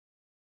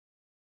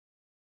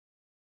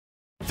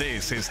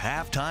This is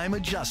Halftime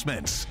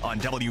Adjustments on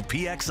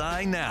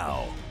WPXI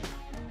Now.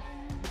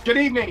 Good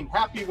evening.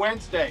 Happy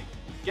Wednesday.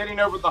 Getting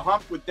over the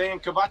hump with Dan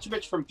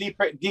Kovacevic from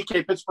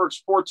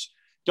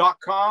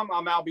DKPittsburghSports.com.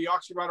 I'm Albie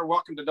Oxenrider.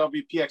 Welcome to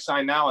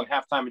WPXI Now and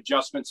Halftime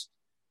Adjustments.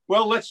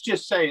 Well, let's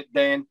just say it,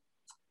 Dan.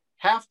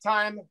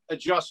 Halftime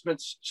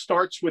Adjustments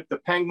starts with the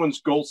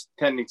Penguins'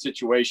 goaltending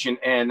situation,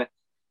 and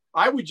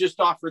I would just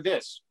offer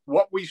this.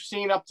 What we've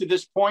seen up to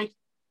this point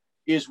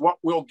is what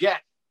we'll get,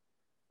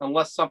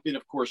 unless something,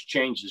 of course,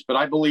 changes. But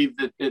I believe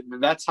that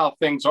that's how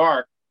things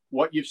are.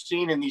 What you've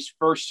seen in these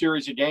first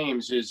series of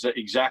games is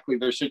exactly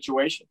their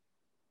situation.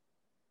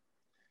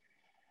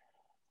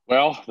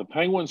 Well, the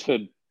Penguins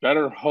had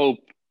better hope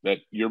that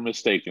you're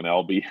mistaken,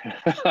 Albie.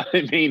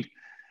 I mean,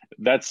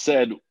 that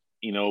said,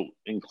 you know,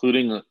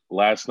 including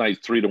last night's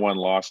 3-1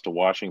 loss to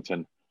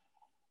Washington,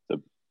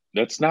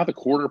 that's now the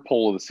quarter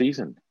pole of the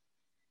season.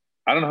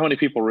 I don't know how many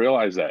people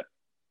realize that.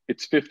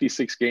 It's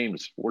 56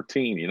 games,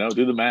 14, you know,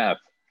 do the math.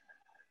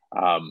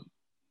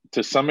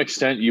 To some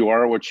extent, you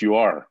are what you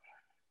are.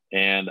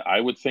 And I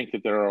would think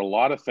that there are a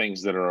lot of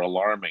things that are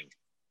alarming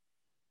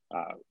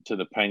to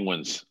the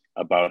Penguins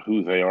about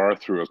who they are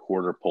through a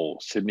quarter pole.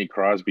 Sidney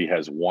Crosby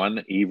has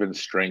one even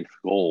strength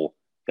goal.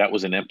 That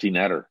was an empty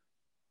netter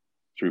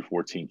through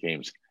 14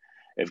 games.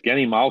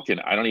 Evgeny Malkin,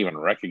 I don't even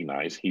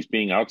recognize. He's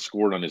being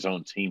outscored on his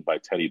own team by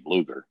Teddy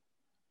Bluger.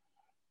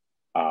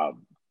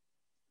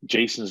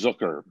 Jason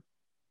Zucker,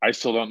 I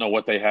still don't know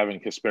what they have in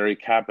Kasperi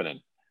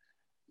Kapanen.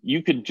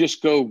 You could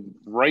just go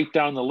right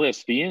down the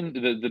list.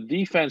 The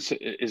defense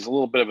is a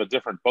little bit of a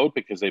different boat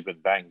because they've been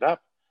banged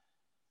up.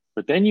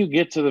 But then you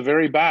get to the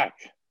very back,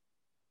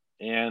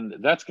 and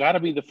that's got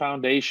to be the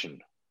foundation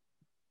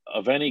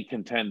of any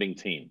contending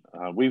team.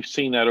 We've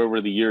seen that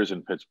over the years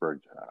in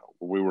Pittsburgh.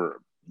 We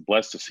were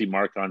blessed to see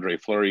Marc-Andre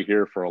Fleury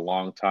here for a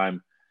long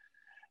time.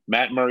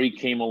 Matt Murray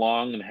came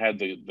along and had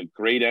the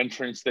great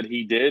entrance that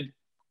he did.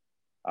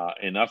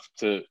 Enough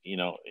to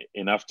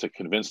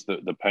convince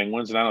the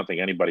Penguins, and I don't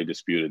think anybody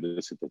disputed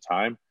this at the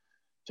time,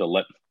 to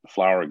let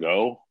Flower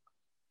go.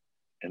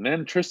 And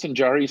then Tristan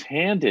Jarry's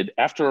handed,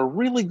 after a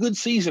really good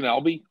season,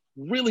 Albie,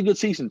 really good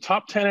season,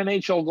 top 10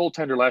 NHL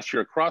goaltender last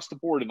year across the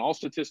board in all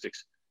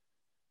statistics,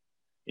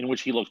 in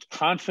which he looked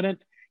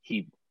confident.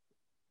 He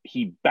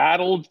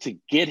battled to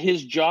get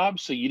his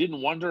job, so you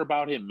didn't wonder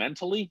about him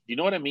mentally. You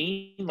know what I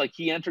mean? Like,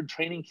 he entered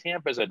training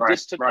camp as a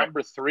distant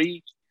number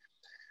 3,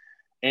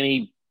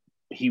 and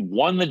he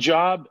won the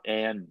job,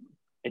 and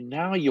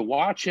now you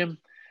watch him,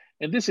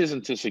 and this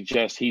isn't to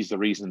suggest he's the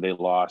reason they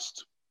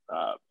lost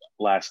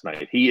last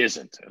night. He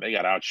isn't. They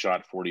got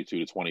outshot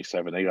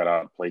 42-27. They got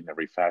outplayed in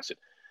every facet.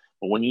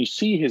 But when you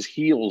see his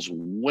heels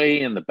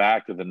way in the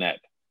back of the net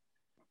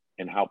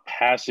and how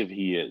passive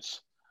he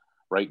is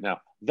right now,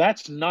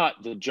 that's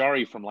not the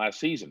Jarry from last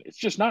season. It's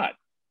just not.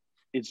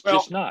 It's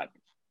just not.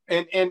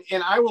 And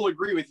I will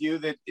agree with you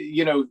that,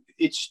 you know,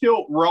 it's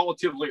still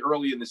relatively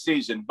early in the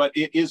season, but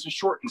it is a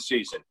shortened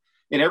season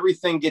and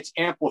everything gets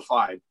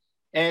amplified.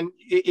 And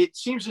it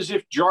seems as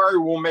if Jarry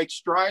will make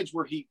strides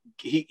where he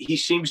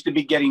seems to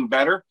be getting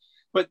better.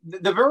 But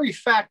the very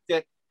fact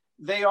that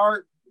they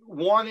are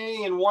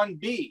 1A and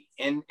 1B,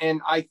 and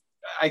I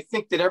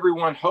think that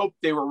everyone hoped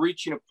they were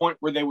reaching a point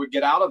where they would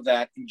get out of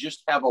that and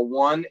just have a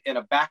 1 and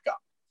a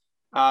backup.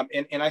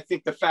 And I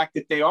think the fact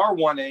that they are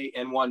 1A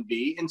and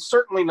 1B, and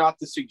certainly not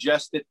to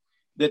suggest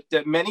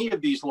that many of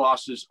these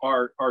losses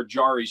are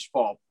Jarry's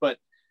fault, but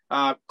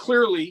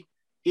clearly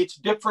it's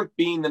different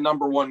being the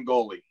number 1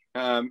 goalie.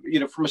 You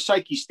know, from a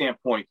psyche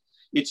standpoint,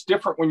 it's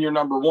different when you're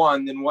number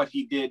 1 than what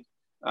he did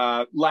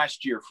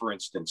last year, for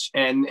instance.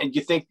 And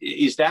you think,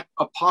 is that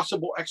a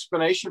possible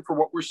explanation for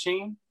what we're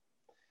seeing?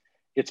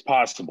 It's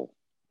possible.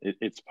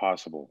 It's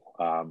possible.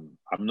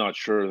 I'm not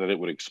sure that it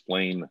would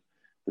explain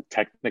the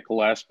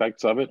technical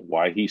aspects of it,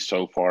 why he's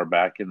so far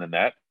back in the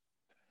net.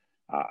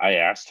 I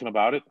asked him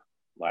about it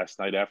last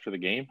night after the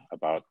game,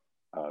 about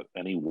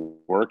any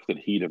work that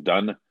he'd have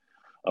done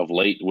of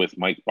late with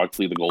Mike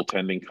Buckley, the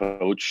goaltending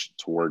coach,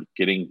 toward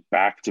getting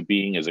back to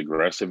being as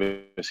aggressive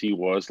as he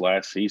was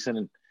last season.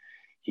 And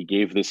he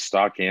gave this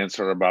stock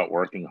answer about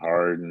working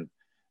hard. And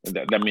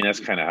I mean, that's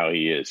kind of how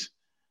he is.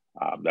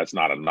 That's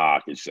not a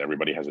knock. It's just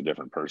everybody has a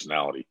different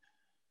personality.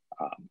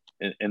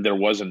 And there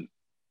wasn't,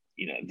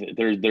 you know,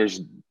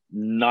 there's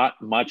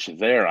not much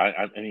there.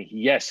 I mean,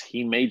 yes,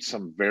 he made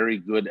some very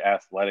good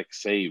athletic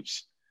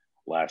saves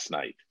last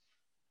night.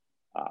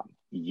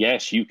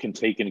 Yes, you can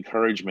take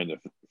encouragement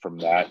from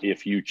that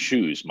if you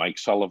choose. Mike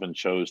Sullivan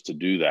chose to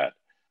do that.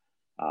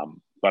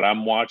 But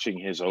I'm watching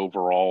his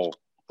overall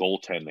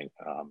goaltending.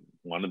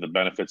 One of the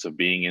benefits of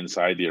being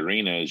inside the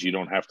arena is you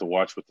don't have to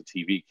watch what the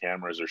TV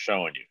cameras are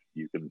showing you.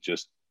 You can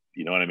just,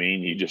 you know what I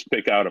mean? You just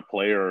pick out a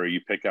player or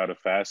you pick out a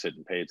facet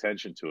and pay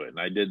attention to it. And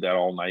I did that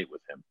all night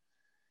with him.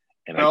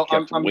 And I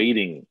kept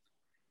waiting.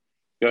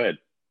 Go ahead.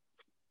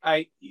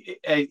 And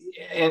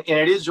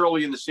it is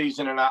early in the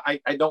season, and I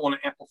don't want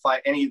to amplify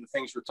any of the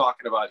things we're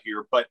talking about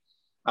here, but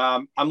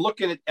I'm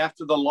looking at,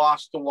 after the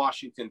loss to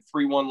Washington,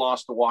 3-1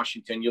 loss to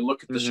Washington, you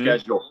look at the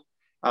schedule.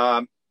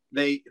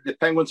 The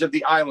Penguins have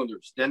the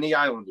Islanders, then the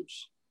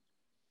Islanders,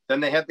 Then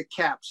they had the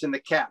Caps and the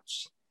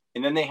Caps.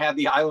 And then they had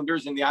the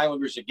Islanders and the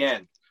Islanders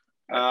again.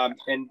 It's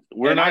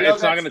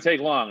not going to take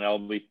long,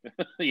 LB.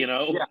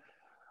 Yeah.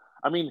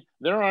 I mean,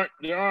 there aren't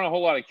a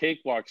whole lot of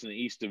cakewalks in the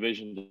East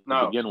Division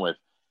to begin with.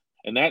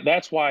 And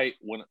that's why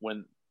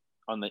when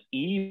on the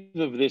eve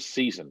of this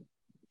season,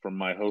 from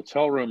my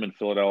hotel room in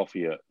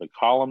Philadelphia, the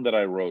column that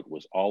I wrote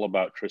was all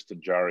about Tristan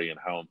Jarry and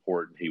how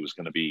important he was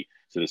going to be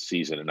to this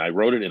season. And I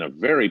wrote it in a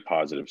very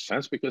positive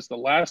sense because the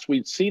last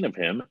we'd seen of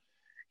him,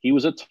 he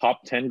was a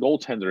top 10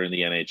 goaltender in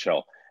the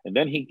NHL. And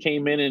then he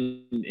came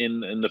in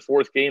the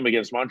fourth game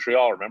against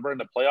Montreal, remember, in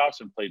the playoffs,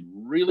 and played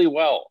really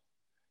well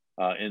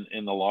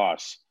in the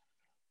loss.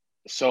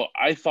 So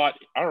I thought,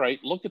 all right,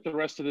 look at the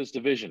rest of this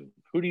division.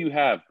 Who do you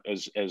have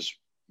as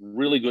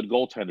really good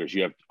goaltenders?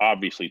 You have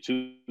obviously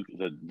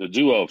the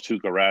duo of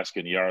Tuukka Rask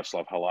and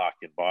Yaroslav Halak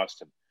in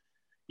Boston.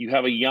 You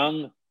have a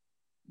young,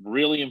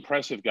 really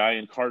impressive guy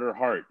in Carter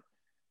Hart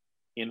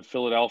in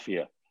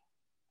Philadelphia.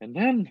 And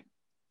then,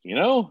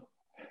 yeah,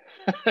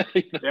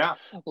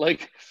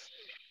 like,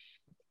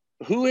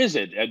 who is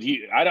it?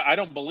 I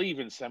don't believe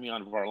in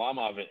Semyon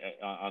Varlamov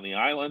on the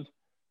island.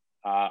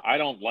 I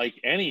don't like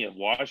any of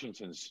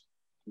Washington's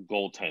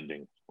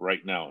goaltending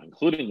right now,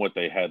 including what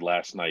they had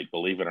last night,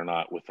 believe it or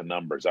not, with the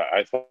numbers.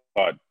 I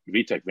thought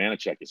Vitek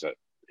Vanacek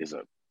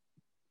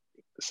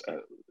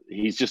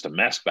he's just a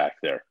mess back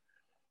there.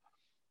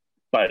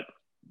 But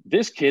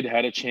this kid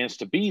had a chance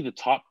to be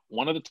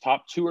one of the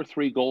top 2 or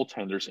 3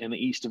 goaltenders in the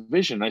East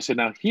Division. And I said,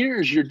 now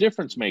here's your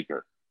difference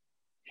maker.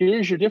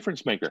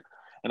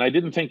 And I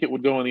didn't think it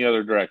would go in the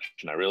other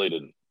direction. I really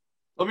didn't.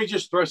 Let me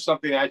just throw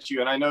something at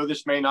you. And I know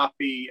this may not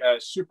be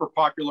super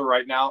popular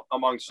right now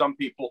among some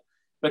people,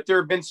 but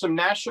there have been some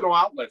national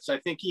outlets, I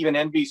think even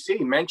NBC,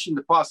 mentioned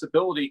the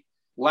possibility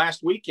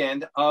last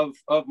weekend of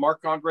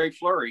Marc-Andre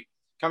Fleury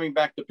coming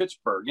back to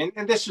Pittsburgh.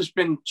 And this has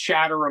been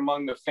chatter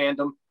among the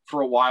fandom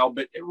for a while,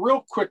 but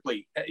real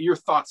quickly, your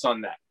thoughts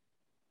on that?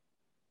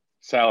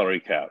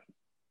 Salary cap.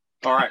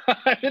 All right.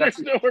 There's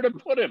nowhere to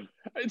put him.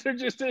 There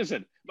just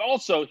isn't.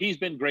 Also, he's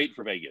been great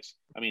for Vegas.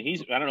 I mean,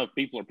 I don't know if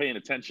people are paying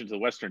attention to the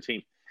Western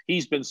team.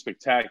 He's been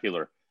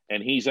spectacular,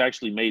 and he's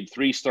actually made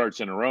 3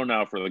 starts in a row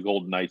now for the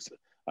Golden Knights.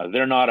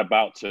 They're not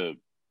about to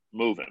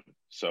move him.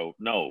 So,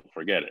 no,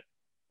 forget it.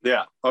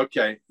 Yeah,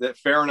 okay.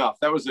 Fair enough.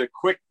 That was a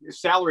quick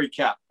salary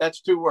cap. That's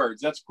 2 words.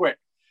 That's quick.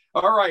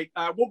 All right.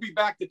 We'll be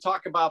back to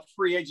talk about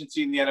free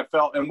agency in the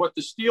NFL and what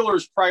the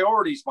Steelers'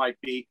 priorities might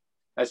be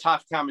as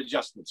halftime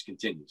adjustments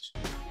continues.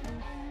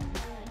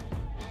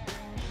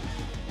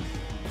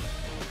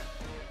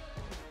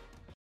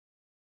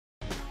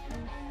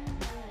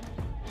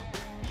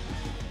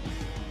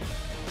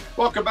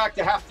 Welcome back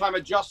to Halftime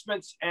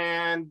Adjustments,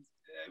 and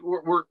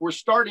we're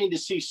starting to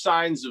see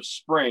signs of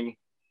spring,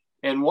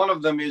 and one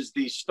of them is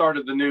the start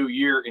of the new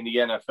year in the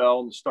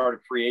NFL and the start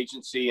of free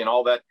agency and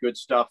all that good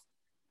stuff.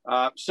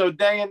 So,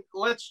 Dan,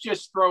 let's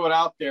just throw it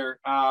out there.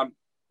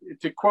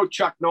 To quote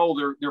Chuck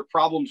Noll, their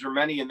problems are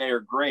many and they are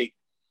great.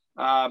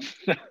 This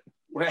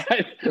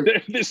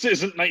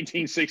isn't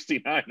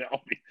 1969.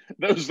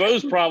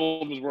 Those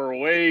problems were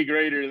way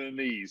greater than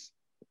these.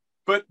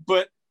 But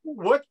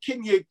what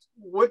can you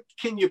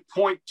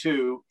point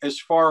to as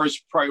far as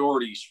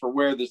priorities for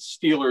where the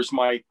Steelers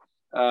might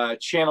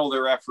channel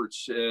their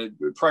efforts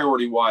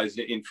priority-wise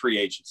in free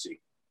agency?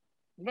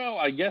 Well,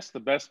 I guess the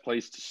best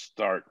place to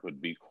start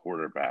would be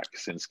quarterback,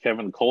 since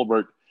Kevin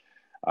Colbert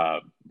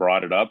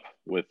brought it up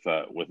with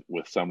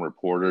some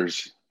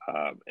reporters,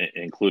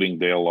 including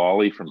Dale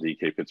Lawley from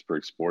DK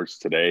Pittsburgh Sports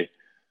today.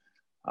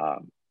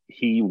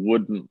 He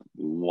wouldn't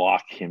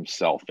lock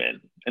himself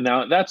in, and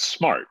now that's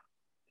smart.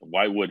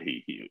 Why would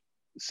he? He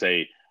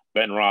say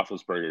Ben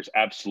Roethlisberger is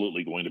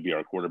absolutely going to be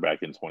our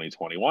quarterback in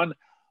 2021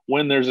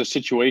 when there's a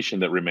situation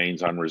that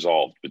remains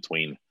unresolved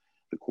between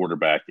the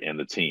quarterback and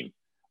the team.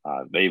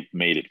 They've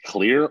made it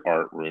clear,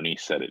 Art Rooney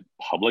said it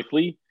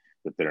publicly,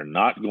 that they're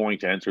not going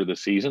to enter the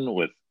season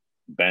with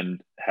Ben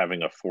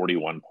having a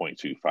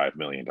 $41.25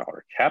 million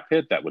cap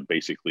hit. That would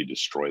basically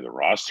destroy the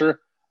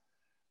roster.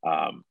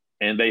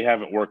 And they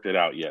haven't worked it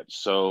out yet.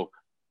 So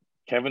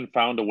Kevin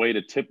found a way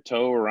to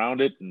tiptoe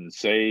around it and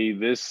say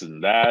this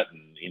and that.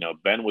 And,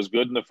 Ben was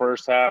good in the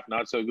first half,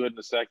 not so good in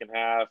the second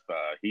half.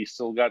 He's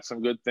still got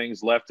some good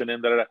things left in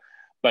him.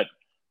 But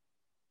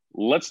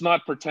let's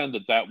not pretend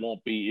that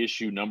won't be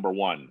issue number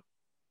one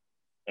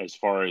as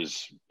far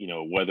as,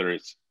 whether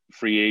it's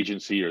free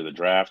agency or the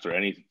draft or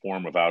any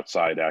form of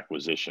outside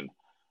acquisition.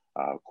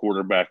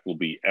 Quarterback will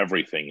be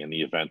everything in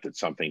the event that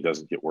something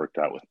doesn't get worked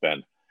out with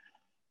Ben.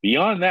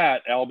 Beyond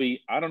that, Albie,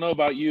 I don't know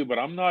about you, but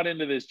I'm not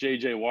into this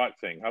J.J. Watt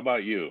thing. How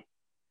about you?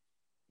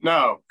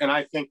 No, and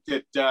I think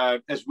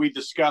that as we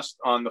discussed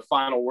on the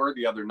Final Word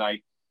the other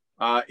night,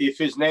 if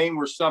his name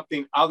were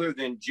something other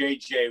than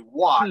J.J.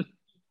 Watt,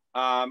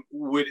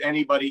 would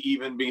anybody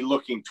even be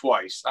looking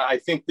twice? I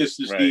think this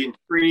is the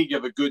intrigue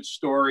of a good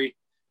story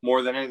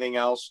more than anything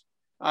else.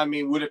 I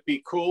mean, would it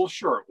be cool?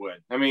 Sure it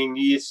would. I mean,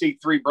 you see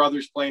 3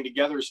 brothers playing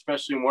together,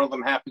 especially when one of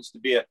them happens to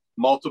be a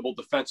multiple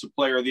defensive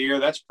player of the year.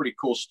 That's a pretty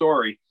cool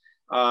story.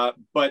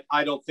 But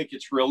I don't think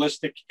it's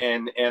realistic,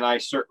 and I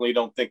certainly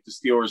don't think the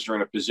Steelers are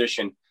in a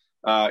position,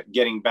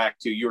 getting back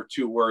to your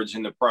two words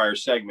in the prior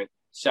segment,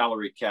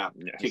 salary cap.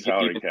 Yeah,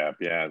 salary cap,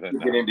 yeah.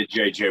 Get into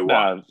J.J.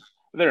 Watt. No,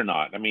 they're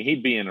not. I mean,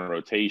 he'd be in a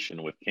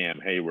rotation with Cam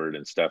Hayward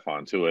and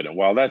Stephon Tuitt. And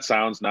while that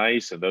sounds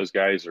nice, and those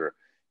guys are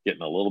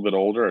getting a little bit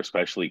older,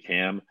 especially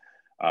Cam,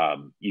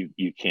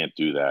 you can't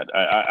do that.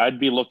 I'd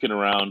be looking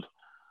around.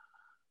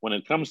 When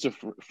it comes to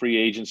free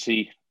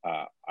agency,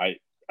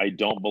 I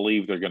don't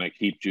believe they're going to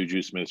keep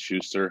Juju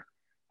Smith-Schuster.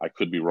 I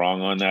could be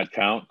wrong on that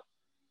count.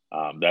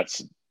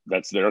 That's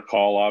their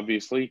call,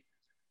 obviously.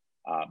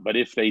 But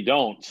if they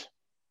don't,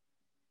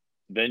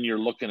 then you're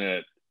looking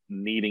at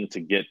needing to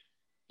get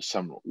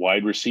some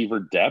wide receiver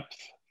depth.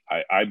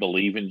 I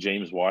believe in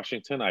James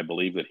Washington. I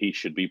believe that he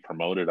should be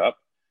promoted up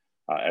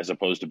as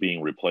opposed to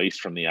being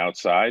replaced from the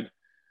outside.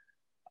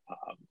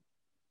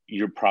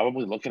 You're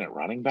probably looking at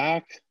running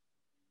back.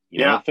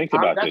 Think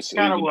about this.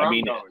 I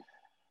mean,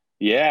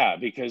 yeah,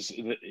 because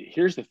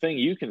here's the thing: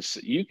 you can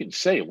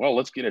say, well,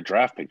 let's get a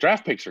draft pick.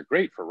 Draft picks are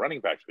great for running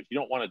backs, but you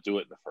don't want to do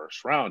it in the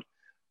first round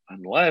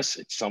unless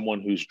it's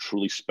someone who's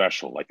truly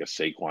special, like a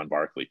Saquon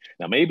Barkley.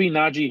 Now, maybe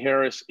Najee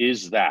Harris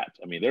is that.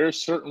 I mean,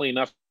 there's certainly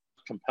enough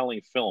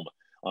compelling film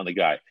on the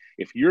guy.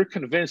 If you're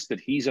convinced that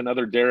he's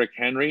another Derrick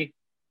Henry,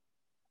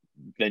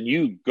 then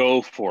you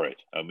go for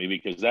it. I mean,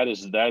 because that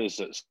is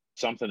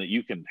something that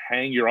you can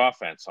hang your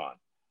offense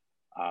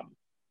on.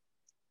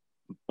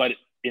 But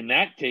in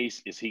that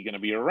case, is he going to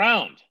be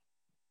around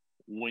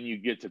when you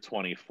get to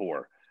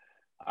 24?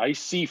 I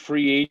see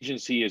free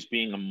agency as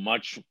being a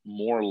much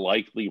more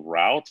likely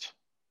route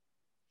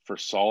for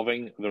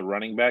solving the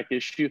running back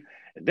issue.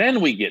 And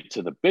then we get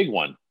to the big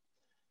one,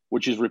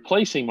 which is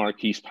replacing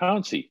Maurkice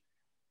Pouncey.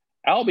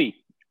 Albie,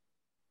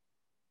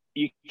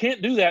 you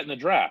can't do that in the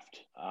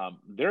draft.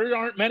 There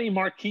aren't many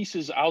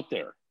Marquises out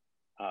there,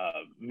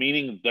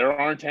 meaning there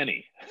aren't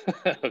any.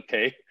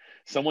 Okay.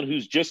 Someone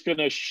who's just going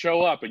to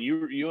show up, and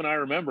you and I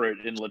remember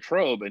it in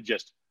Latrobe, and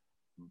just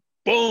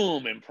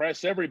boom,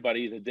 impress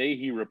everybody the day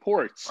he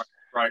reports.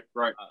 Right.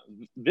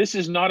 This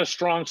is not a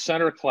strong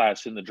center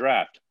class in the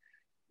draft.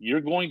 You're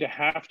going to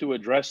have to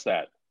address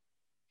that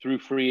through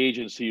free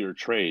agency or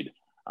trade.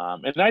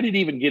 And I didn't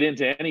even get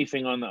into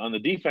anything on the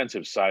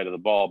defensive side of the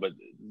ball, but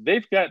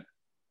they've got,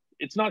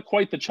 it's not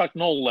quite the Chuck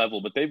Noll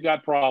level, but they've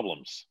got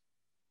problems.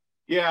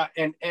 Yeah,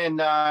 and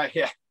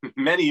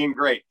many and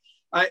great.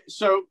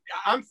 So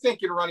I'm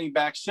thinking running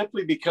back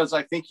simply because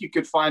I think you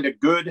could find a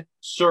good,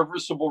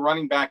 serviceable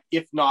running back,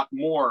 if not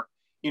more,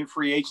 in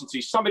free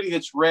agency. Somebody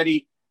that's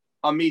ready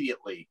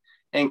immediately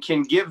and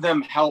can give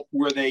them help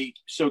where they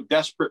so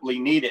desperately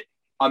need it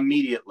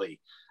immediately.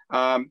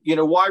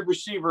 Wide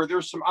receiver,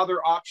 there's some other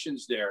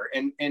options there.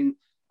 And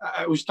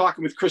I was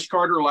talking with Chris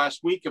Carter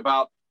last week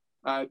about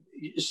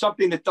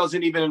something that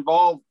doesn't even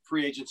involve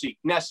free agency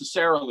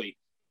necessarily,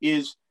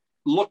 is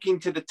looking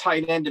to the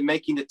tight end and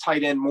making the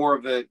tight end more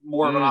of an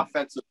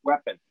offensive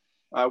weapon,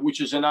 which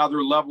is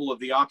another level of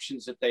the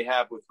options that they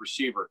have with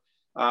receiver.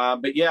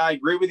 But yeah, I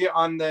agree with you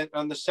on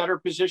the center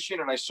position,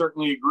 and I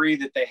certainly agree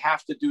that they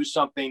have to do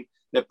something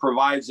that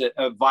provides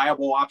a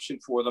viable option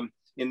for them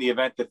in the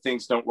event that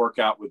things don't work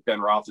out with Ben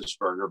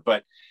Roethlisberger.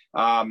 But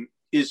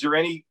is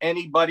there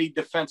anybody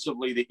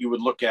defensively that you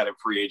would look at in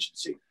free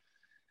agency?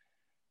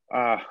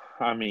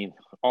 I mean,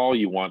 all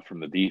you want from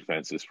the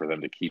defense is for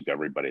them to keep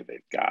everybody they've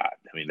got.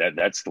 I mean,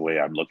 that's the way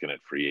I'm looking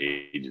at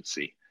free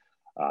agency.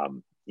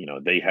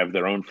 They have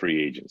their own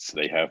free agents.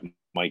 They have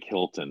Mike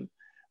Hilton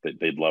that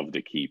they'd love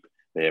to keep.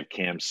 They have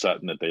Cam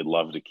Sutton that they'd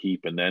love to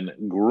keep, and then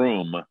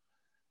groom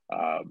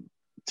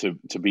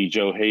to be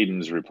Joe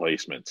Hayden's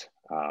replacement.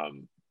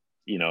 Other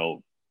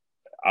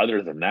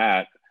than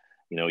that,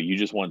 you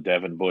just want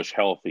Devin Bush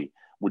healthy.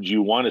 Would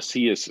you want to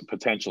see a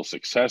potential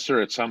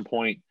successor at some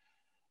point?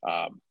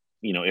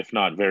 If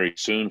not very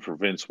soon, for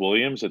Vince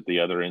Williams at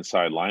the other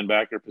inside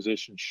linebacker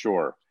position?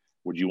 Sure.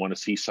 Would you want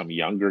to see some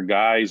younger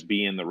guys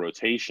be in the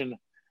rotation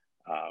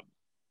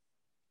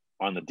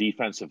on the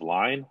defensive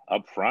line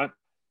up front?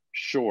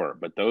 Sure.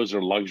 But those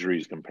are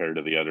luxuries compared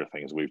to the other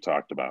things we've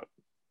talked about.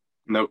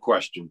 No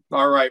question.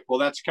 All right. Well,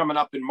 that's coming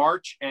up in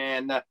March.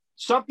 And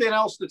something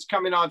else that's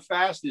coming on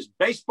fast is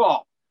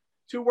baseball.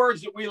 Two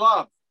words that we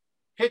love: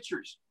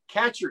 pitchers,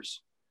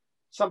 catchers.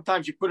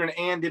 Sometimes you put an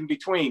 "and" in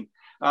between.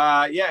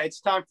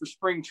 It's time for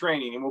spring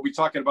training, and we'll be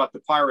talking about the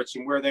Pirates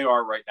and where they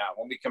are right now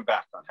when we come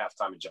back on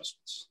Halftime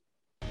Adjustments.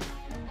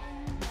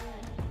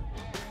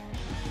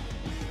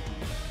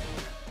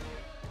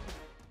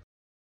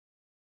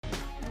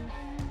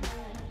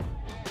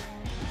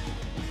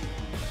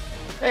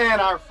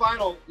 And our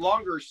final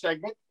longer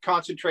segment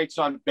concentrates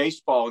on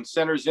baseball and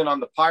centers in on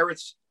the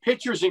Pirates.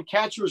 Pitchers and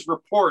catchers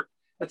report.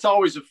 That's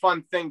always a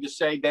fun thing to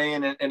say,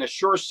 Dan, and a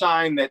sure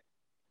sign that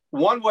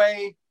one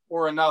way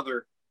or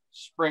another,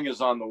 spring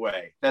is on the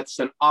way. That's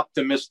an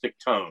optimistic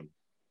tone.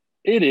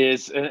 It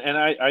is. And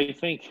I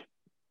think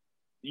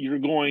you're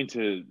going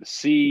to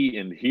see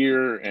and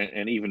hear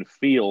and even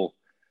feel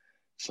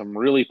some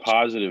really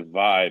positive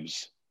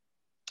vibes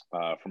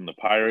from the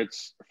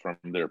Pirates, from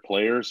their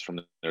players, from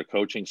their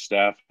coaching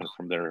staff, and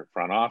from their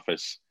front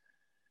office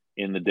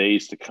in the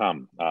days to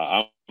come.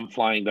 I'm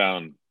flying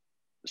down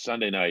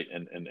Sunday night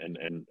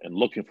and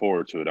looking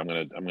forward to it. I'm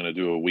gonna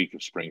do a week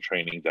of spring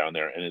training down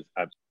there, and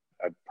I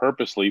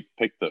purposely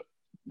picked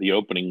the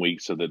opening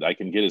week so that I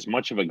can get as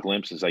much of a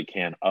glimpse as I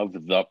can of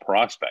the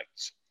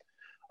prospects,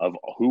 of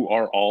who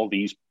are all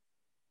these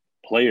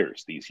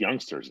players, these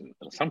youngsters, and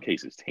in some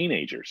cases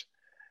teenagers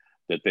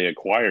that they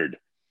acquired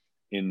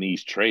in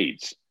these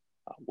trades.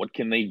 What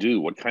can they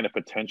do? What kind of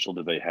potential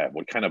do they have?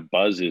 What kind of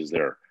buzz is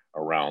there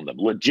around them?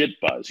 Legit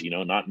buzz,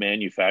 not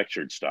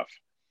manufactured stuff.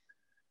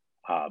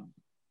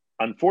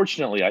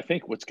 Unfortunately, I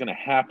think what's going to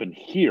happen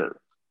here,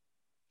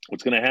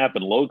 what's going to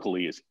happen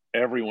locally, is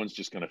everyone's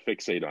just going to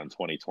fixate on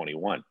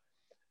 2021,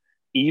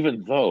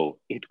 even though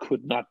it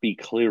could not be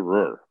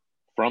clearer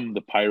from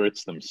the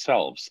Pirates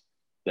themselves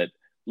that,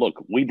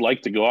 look, we'd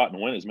like to go out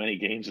and win as many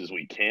games as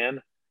we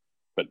can,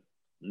 but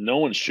no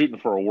one's shooting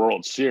for a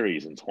World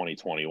Series in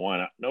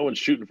 2021. No one's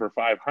shooting for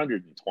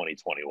 500 in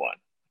 2021,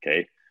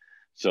 okay?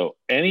 So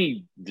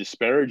any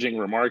disparaging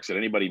remarks that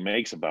anybody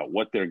makes about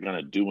what they're going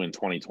to do in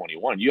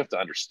 2021, you have to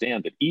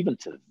understand that even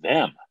to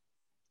them,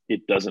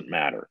 it doesn't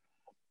matter.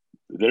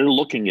 They're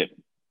looking at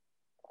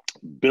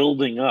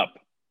building up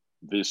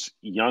this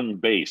young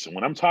base. And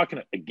when I'm talking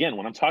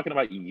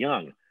about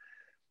young,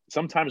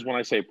 sometimes when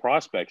I say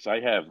prospects, I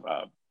have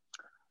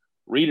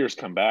readers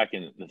come back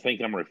and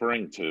think I'm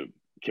referring to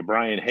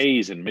Brian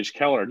Hayes and Mitch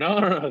Keller.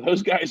 No.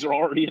 Those guys are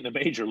already in the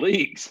major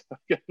leagues.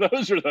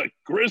 Those are the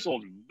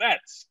grizzled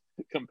vets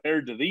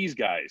compared to these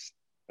guys.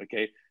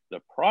 Okay.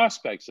 The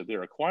prospects that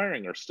they're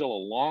acquiring are still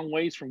a long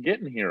ways from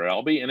getting here,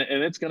 Albie, and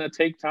it's going to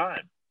take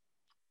time.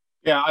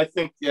 Yeah, I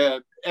think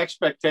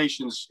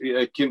expectations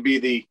can be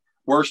the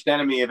worst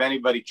enemy of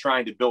anybody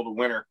trying to build a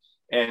winner.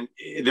 And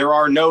there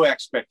are no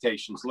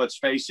expectations, let's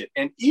face it.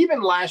 And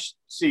even last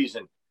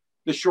season,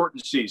 the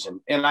shortened season,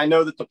 and I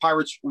know that the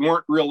Pirates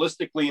weren't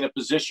realistically in a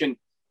position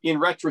in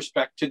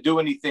retrospect to do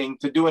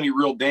any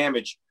real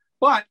damage.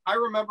 But I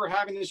remember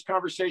having this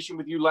conversation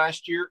with you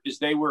last year as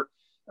they were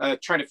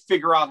trying to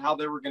figure out how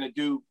they were going to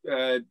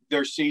do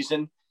their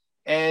season.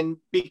 And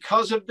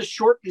because of the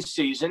shortened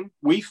season,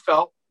 we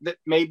felt that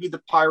maybe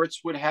the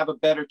Pirates would have a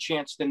better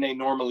chance than they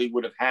normally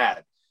would have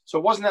had. So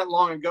it wasn't that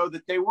long ago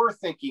that they were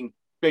thinking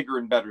bigger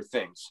and better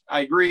things. I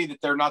agree that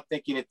they're not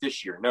thinking it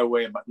this year. No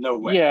way.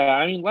 Yeah,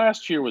 I mean,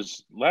 last year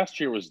was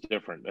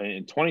different.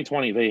 In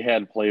 2020, they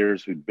had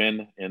players who'd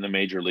been in the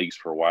major leagues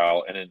for a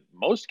while, and in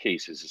most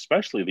cases,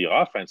 especially the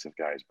offensive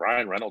guys,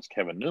 Brian Reynolds,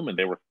 Kevin Newman,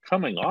 they were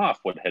coming off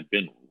what had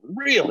been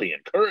really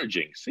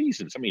encouraging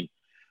seasons. I mean,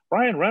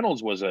 Brian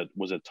Reynolds was a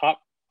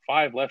top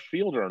 5 left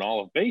fielder in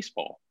all of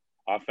baseball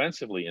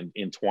offensively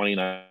in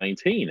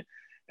 2019,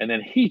 and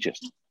then he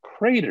just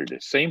cratered.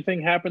 Same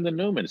thing happened to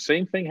Newman.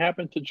 Same thing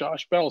happened to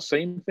Josh Bell.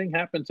 Same thing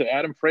happened to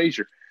Adam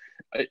Frazier.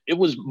 It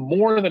was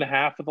more than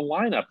half of the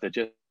lineup that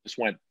just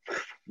went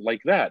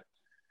like that.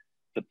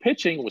 The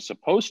pitching was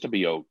supposed to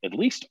be at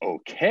least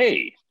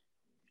okay,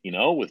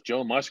 with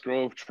Joe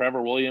Musgrove,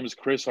 Trevor Williams,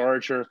 Chris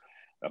Archer.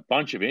 A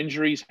bunch of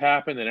injuries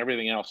happened and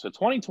everything else. So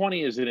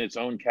 2020 is in its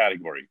own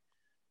category.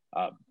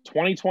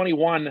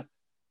 2021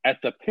 at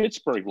the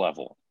Pittsburgh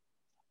level,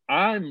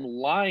 I'm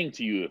lying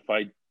to you if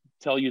I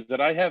tell you that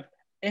I have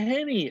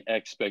any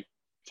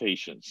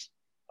expectations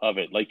of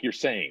it. Like you're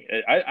saying,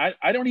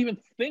 I don't even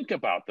think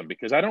about them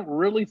because I don't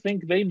really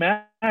think they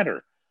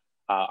matter.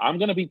 I'm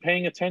going to be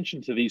paying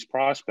attention to these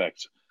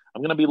prospects.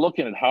 I'm going to be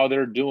looking at how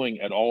they're doing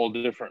at all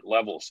different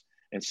levels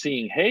and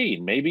seeing, hey,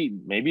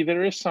 maybe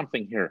there is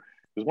something here.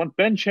 Because what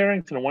Ben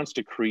Cherington wants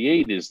to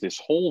create is this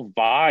whole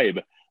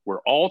vibe where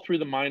all through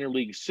the minor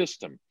league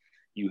system,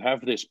 you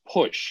have this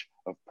push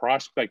of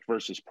prospect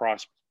versus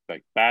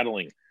prospect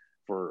battling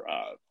for,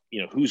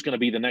 who's going to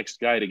be the next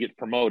guy to get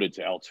promoted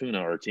to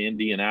Altoona or to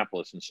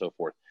Indianapolis and so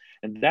forth.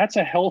 And that's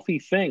a healthy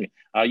thing.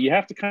 You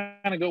have to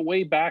kind of go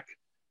way back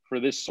for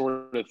this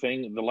sort of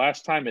thing. The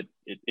last time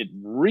it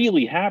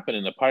really happened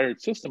in the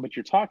Pirate system, but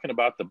you're talking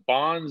about the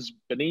Bonds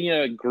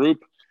Bonilla group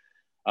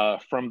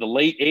from the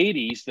late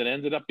 80s that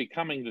ended up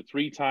becoming the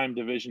 3-time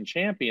division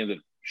champion that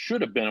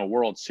should have been a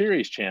World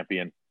Series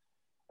champion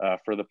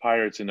for the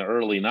Pirates in the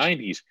early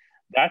 90s.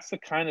 That's the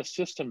kind of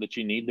system that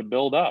you need to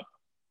build up.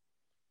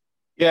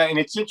 Yeah, and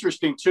it's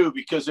interesting too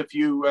because if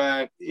you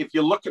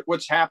look at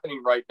what's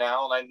happening right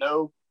now, and I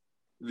know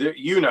that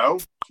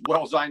as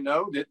well as I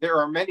know that there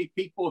are many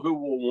people who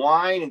will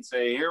whine and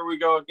say, "Here we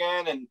go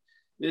again," and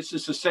this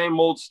is the same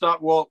old stuff.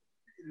 Well,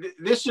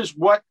 this is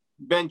what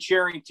Ben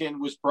Cherington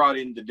was brought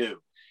in to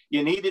do.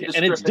 You needed to,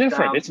 and it's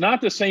different. It's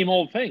not the same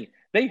old thing.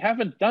 They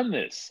haven't done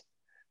this.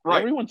 Right.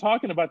 Everyone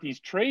talking about these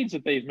trades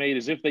that they've made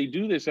as if they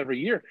do this every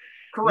year.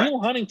 Correct. Neil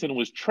Huntington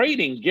was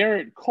trading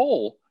Garrett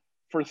Cole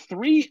for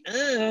 3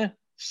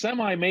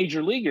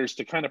 semi-major leaguers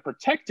to kind of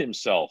protect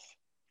himself.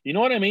 You know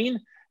what I mean?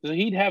 So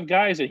he'd have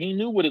guys that he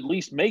knew would at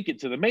least make it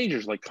to the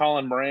majors, like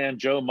Colin Moran,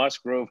 Joe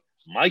Musgrove,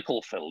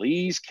 Michael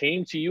Feliz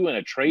came to you in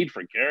a trade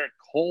for Garrett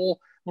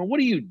Cole. Well, what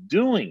are you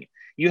doing?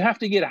 You have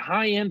to get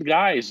high-end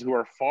guys who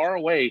are far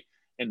away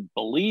and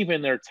believe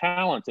in their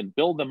talent and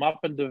build them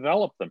up and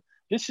develop them.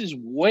 This is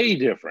way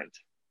different.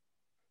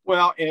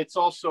 Well, and it's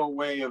also a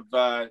way of,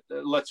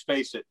 let's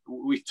face it,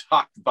 we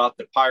talked about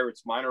the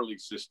Pirates minor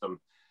league system.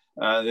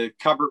 The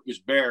cupboard was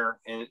bare,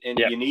 and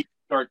you need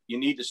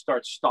to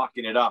start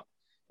stocking it up.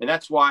 And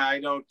that's why I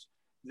don't,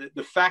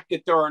 the fact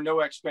that there are no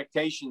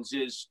expectations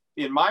is,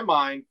 in my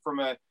mind, from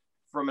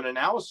an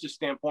analysis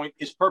standpoint,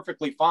 is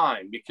perfectly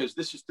fine, because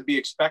this is to be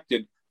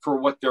expected for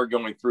what they're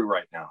going through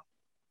right now.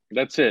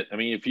 That's it. I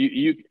mean, if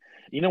you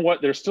know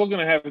what, they're still going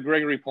to have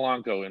Gregory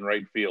Polanco in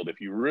right field. If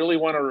you really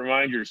want to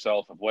remind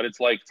yourself of what it's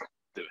like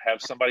to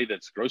have somebody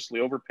that's grossly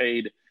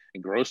overpaid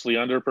and grossly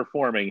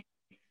underperforming,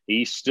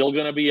 he's still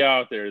going to be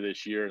out there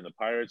this year. And the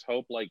Pirates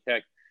hope like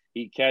heck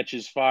he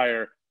catches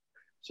fire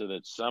so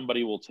that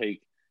somebody will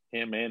take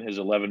him and his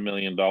 $11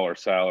 million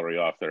salary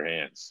off their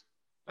hands.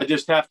 I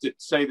just have to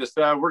say this,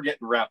 we're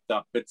getting wrapped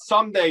up, but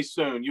someday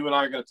soon, you and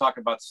I are going to talk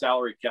about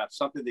salary cap,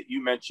 something that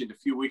you mentioned a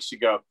few weeks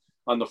ago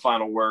on The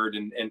Final Word,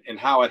 and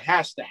how it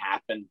has to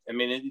happen. I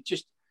mean, it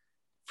just,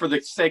 for the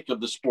sake of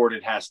the sport,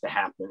 it has to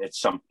happen at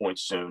some point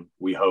soon,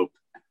 we hope.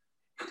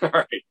 All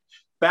right,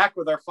 back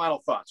with our final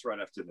thoughts right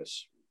after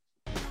this.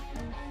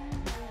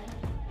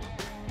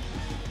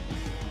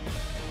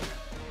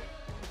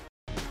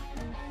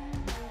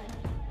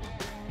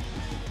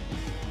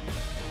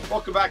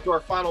 Welcome back to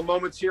our final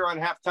moments here on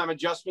Halftime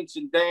Adjustments.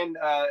 And Dan,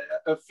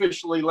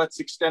 officially, let's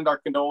extend our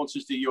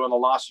condolences to you on the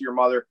loss of your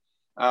mother.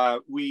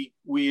 We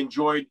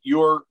enjoyed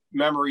your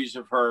memories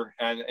of her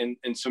and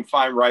some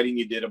fine writing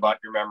you did about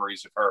your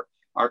memories of her.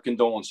 Our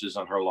condolences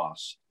on her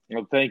loss.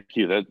 Well, thank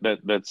you.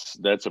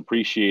 That's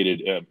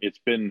appreciated. It's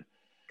been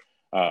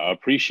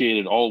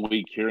appreciated all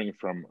week hearing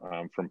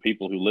from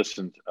people who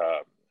listened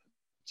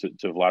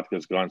to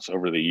Vlatka's Guns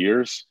over the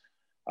years.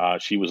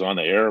 She was on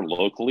the air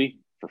locally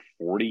for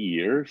 40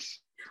 years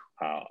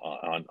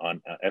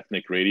on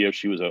ethnic radio.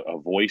 She was a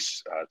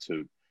voice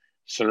to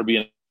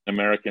Serbian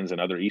Americans and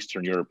other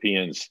Eastern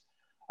Europeans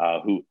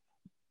who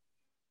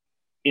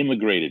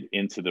immigrated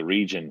into the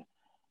region.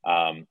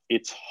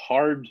 It's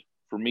hard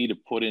for me to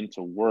put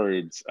into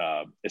words,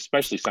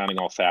 especially sounding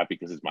all sappy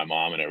because it's my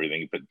mom and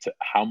everything, but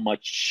how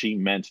much she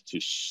meant to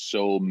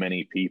so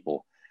many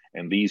people.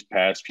 And these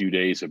past few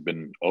days have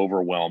been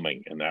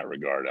overwhelming in that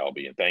regard,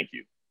 Albie, and thank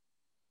you.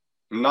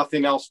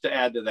 Nothing else to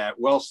add to that.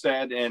 Well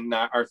said, and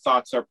our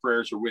thoughts, our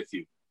prayers are with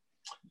you.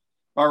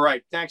 All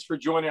right, thanks for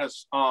joining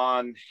us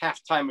on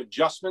Halftime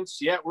Adjustments.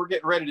 Yeah, we're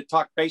getting ready to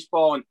talk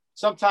baseball, and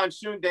sometime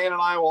soon, Dan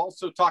and I will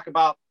also talk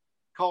about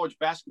college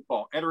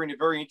basketball, entering a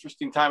very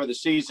interesting time of the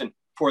season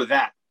for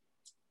that.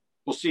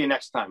 We'll see you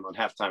next time on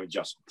Halftime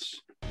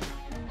Adjustments.